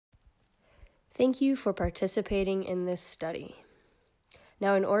Thank you for participating in this study.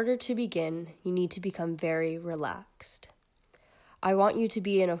 Now, in order to begin, you need to become very relaxed. I want you to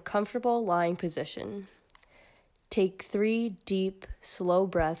be in a comfortable lying position. Take 3 deep, slow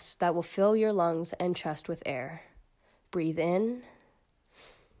breaths that will fill your lungs and chest with air. Breathe in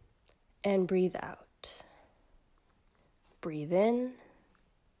and breathe out. Breathe in,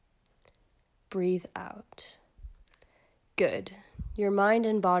 breathe out. Good. Your mind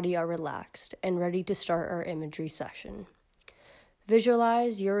and body are relaxed and ready to start our imagery session.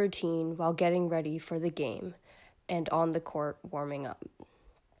 Visualize your routine while getting ready for the game and on the court warming up.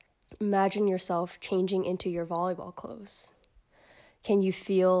 Imagine yourself changing into your volleyball clothes. Can you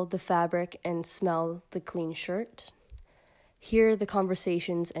feel the fabric and smell the clean shirt? Hear the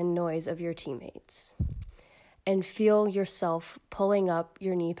conversations and noise of your teammates. And feel yourself pulling up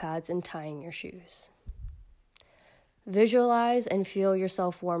your knee pads and tying your shoes. Visualize and feel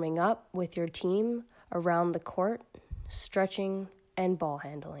yourself warming up with your team around the court, stretching and ball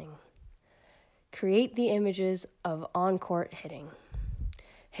handling. Create the images of on-court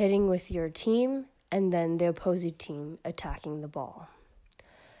hitting with your team and then the opposing team attacking the ball.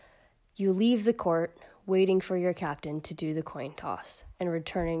 You leave the court waiting for your captain to do the coin toss and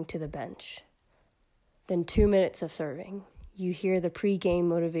returning to the bench. Then 2 minutes of serving. You hear the pre-game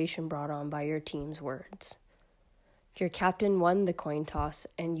motivation brought on by your team's words. Your captain won the coin toss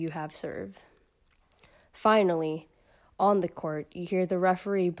and you have serve. Finally, on the court, you hear the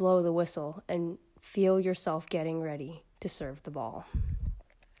referee blow the whistle and feel yourself getting ready to serve the ball.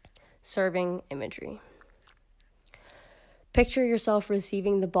 Serving imagery. Picture yourself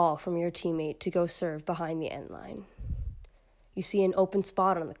receiving the ball from your teammate to go serve behind the end line. You see an open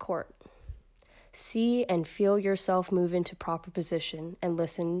spot on the court. See and feel yourself move into proper position and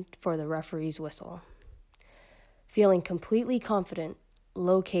listen for the referee's whistle. Feeling completely confident,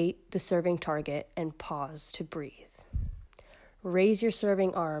 locate the serving target and pause to breathe. Raise your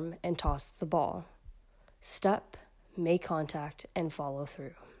serving arm and toss the ball. Step, make contact, and follow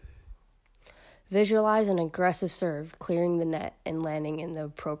through. Visualize an aggressive serve clearing the net and landing in the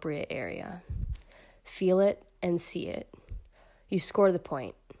appropriate area. Feel it and see it. You score the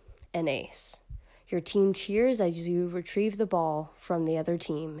point, an ace. Your team cheers as you retrieve the ball from the other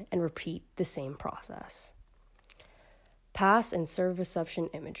team and repeat the same process. Pass and serve reception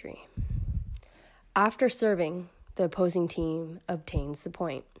imagery. After serving, the opposing team obtains the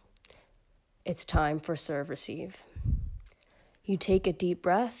point. It's time for serve receive. You take a deep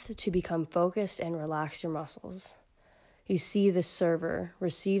breath to become focused and relax your muscles. You see the server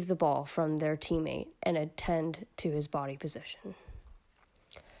receive the ball from their teammate and attend to his body position.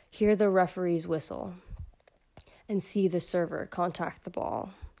 Hear the referee's whistle and see the server contact the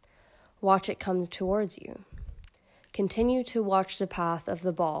ball. Watch it come towards you. Continue to watch the path of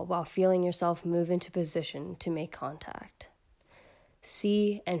the ball while feeling yourself move into position to make contact.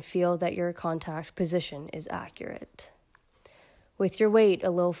 See and feel that your contact position is accurate. With your weight a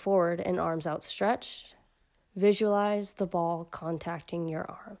little forward and arms outstretched, visualize the ball contacting your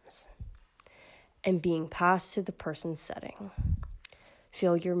arms and being passed to the person setting.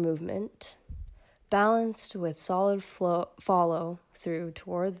 Feel your movement, balanced with solid follow through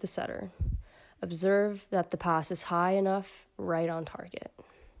toward the setter. Observe that the pass is high enough, right on target.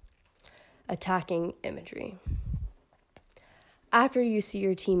 Attacking imagery. After you see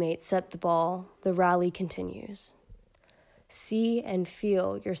your teammate set the ball, the rally continues. See and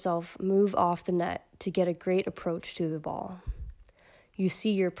feel yourself move off the net to get a great approach to the ball. You see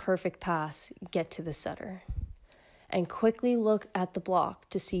your perfect pass get to the setter, and quickly look at the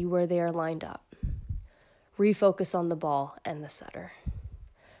block to see where they are lined up. Refocus on the ball and the setter.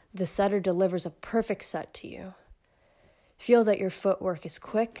 The setter delivers a perfect set to you. Feel that your footwork is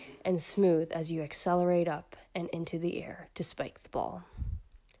quick and smooth as you accelerate up and into the air to spike the ball.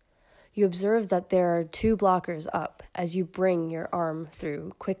 You observe that there are 2 blockers up as you bring your arm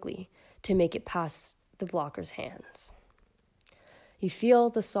through quickly to make it past the blocker's hands. You feel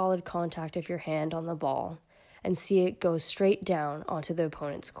the solid contact of your hand on the ball and see it go straight down onto the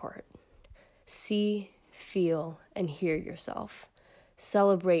opponent's court. See, feel, and hear yourself.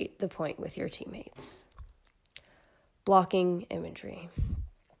 Celebrate the point with your teammates. Blocking imagery.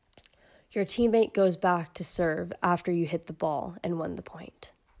 Your teammate goes back to serve after you hit the ball and won the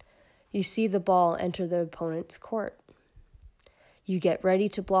point. You see the ball enter the opponent's court. You get ready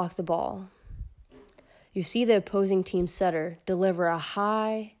to block the ball. You see the opposing team setter deliver a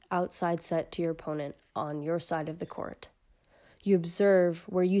high outside set to your opponent on your side of the court. You observe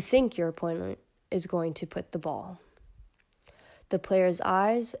where you think your opponent is going to put the ball. The player's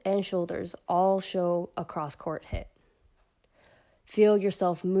eyes and shoulders all show a cross-court hit. Feel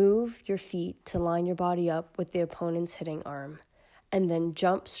yourself move your feet to line your body up with the opponent's hitting arm, and then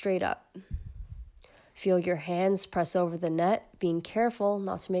jump straight up. Feel your hands press over the net, being careful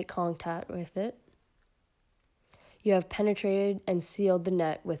not to make contact with it. You have penetrated and sealed the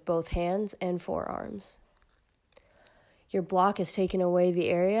net with both hands and forearms. Your block has taken away the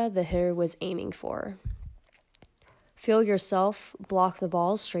area the hitter was aiming for. Feel yourself block the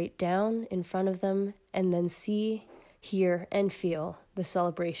ball straight down in front of them, and then see, hear, and feel the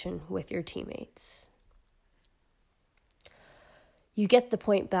celebration with your teammates. You get the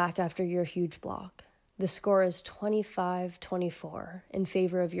point back after your huge block. The score is 25-24 in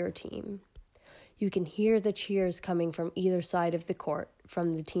favor of your team. You can hear the cheers coming from either side of the court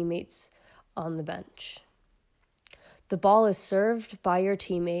from the teammates on the bench. The ball is served by your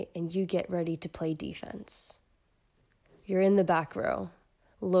teammate, and you get ready to play defense. You're in the back row,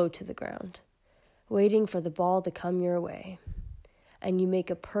 low to the ground, waiting for the ball to come your way. And you make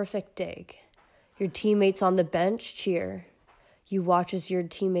a perfect dig. Your teammates on the bench cheer. You watch as your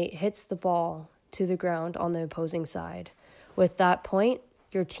teammate hits the ball to the ground on the opposing side. With that point,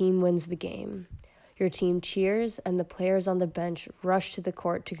 your team wins the game. Your team cheers, and the players on the bench rush to the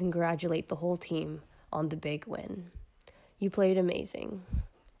court to congratulate the whole team on the big win. You played amazing.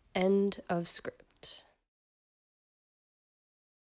 End of script.